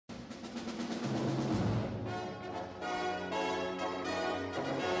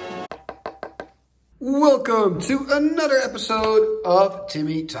Welcome to another episode of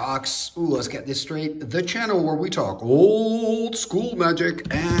Timmy Talks. Ooh, let's get this straight. The channel where we talk old school magic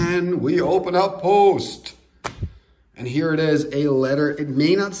and we open up post. And here it is, a letter. It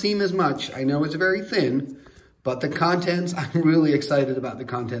may not seem as much. I know it's very thin, but the contents, I'm really excited about the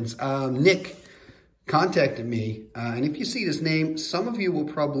contents. Nick contacted me, and if you see this name, some of you will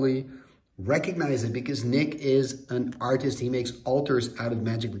probably recognize it because Nick is an artist. He makes altars out of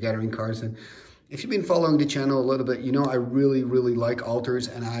Magic the Gathering cards. And if you've been following the channel a little bit, you know I really like altars,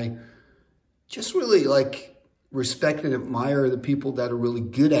 and I just really respect and admire the people that are really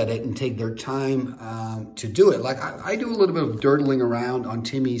good at it and take their time to do it. Like I do a little bit of dirtling around on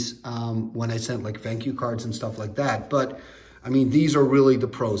Timmy's when I send thank you cards and stuff like that. But I mean, these are really the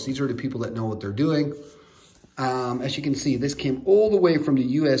pros. These are the people that know what they're doing. As you can see, this came all the way from the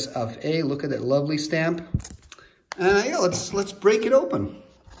US of A. Look at that lovely stamp. Yeah, let's break it open.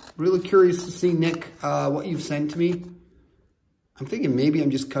 Really curious to see, Nick, what you've sent to me. I'm thinking maybe I'm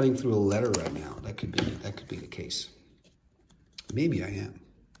just cutting through a letter right now. That could be the case. Maybe I am.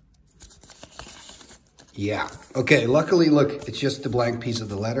 Yeah. Okay. Luckily, look, it's just a blank piece of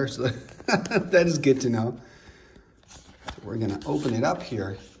the letter, so that is good to know. So we're gonna open it up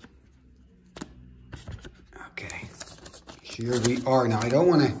here. Okay. Here we are. Now I don't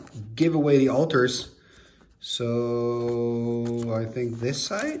want to give away the altars. So I think this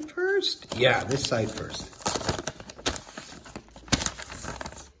side first? Yeah, this side first.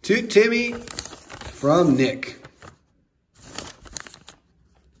 To Timmy from Nick.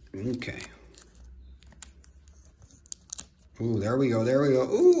 Okay. Ooh, there we go, there we go.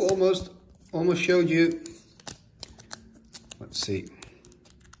 Ooh, almost showed you. Let's see.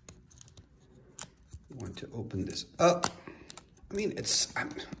 I want to open this up. I mean, it's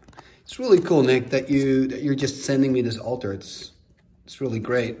really cool, Nick, that you're just sending me this altar. It's really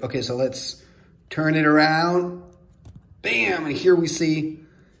great. Okay, so let's turn it around. Bam! And here we see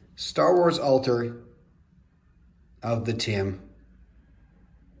Star Wars altar of the Tim.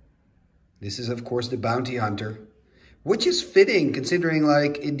 This is, of course, the Bounty Hunter, which is fitting considering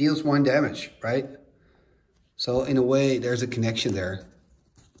it deals 1 damage, right? So in a way, there's a connection there.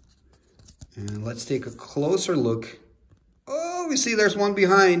 And let's take a closer look. Oh, we see there's one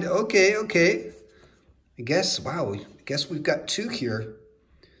behind. Okay. I guess we've got 2 here.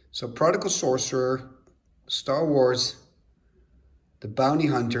 So Prodigal Sorcerer, Star Wars, the Bounty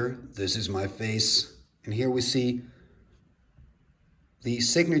Hunter. This is my face. And here we see the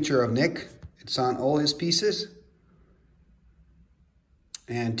signature of Nick. It's on all his pieces.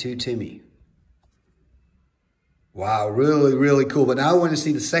 And to Timmy. Wow, really cool. But now I want to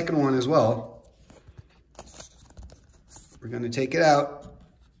see the second one as well. We're going to take it out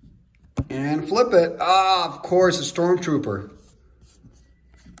and flip it. Ah, of course, a Stormtrooper.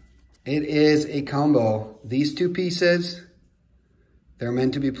 It is a combo. These 2 pieces, they're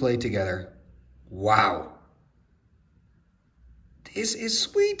meant to be played together. Wow. This is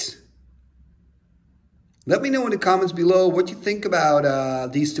sweet. Let me know in the comments below what you think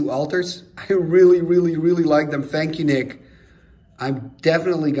about these 2 altars. I really like them. Thank you, Nick. I'm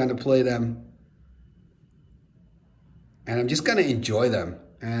definitely going to play them. And I'm just going to enjoy them.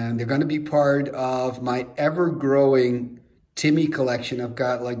 And they're going to be part of my ever-growing Timmy collection. I've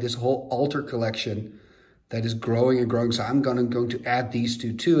got this whole altar collection that is growing and growing. So I'm going to add these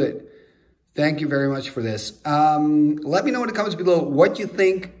 2 to it. Thank you very much for this. Let me know in the comments below what you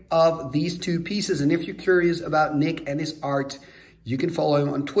think of these 2 pieces. And if you're curious about Nick and his art, you can follow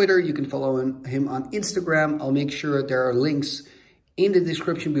him on Twitter. You can follow him on Instagram. I'll make sure there are links in the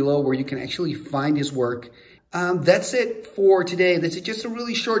description below where you can actually find his work. That's it for today. This is just a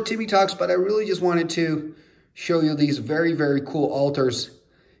really short Timmy Talks, but I really just wanted to show you these very cool altars.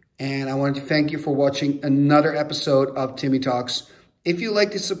 And I wanted to thank you for watching another episode of Timmy Talks. If you'd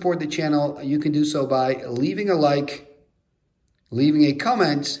like to support the channel, you can do so by leaving a like, leaving a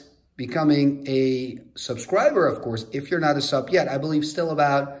comment, becoming a subscriber, of course, if you're not a sub yet. I believe still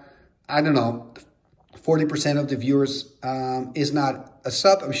about, I don't know, 40% of the viewers is not a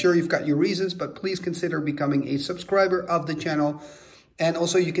sub. I'm sure you've got your reasons, but please consider becoming a subscriber of the channel. And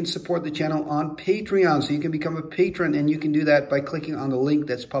also you can support the channel on Patreon. So you can become a patron, and you can do that by clicking on the link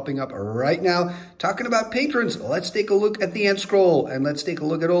that's popping up right now. Talking about patrons, let's take a look at the end scroll, and let's take a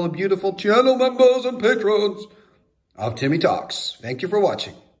look at all the beautiful channel members and patrons of Timmy Talks. Thank you for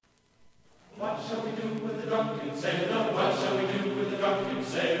watching. What shall we do with the drunken sailor? What shall we do with the drunken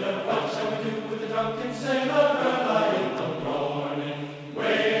sailor? What shall we do with the drunken sailor? Early in the morning,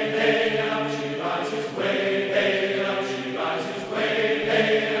 way hey, and up she rises. Way hey, and up she rises. Way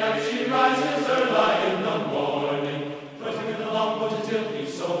hey, and up she rises. Early in the morning, putting in the long boat until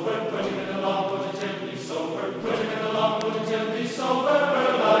he's sober. Putting in the long boat until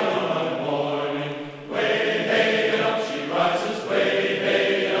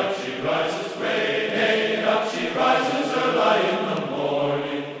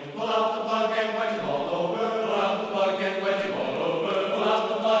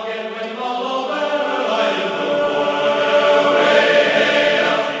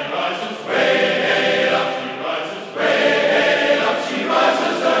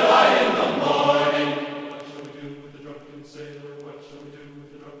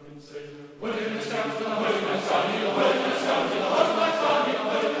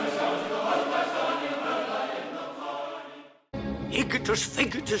Fictus,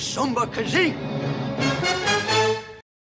 Figitus, Sumba, Kazee.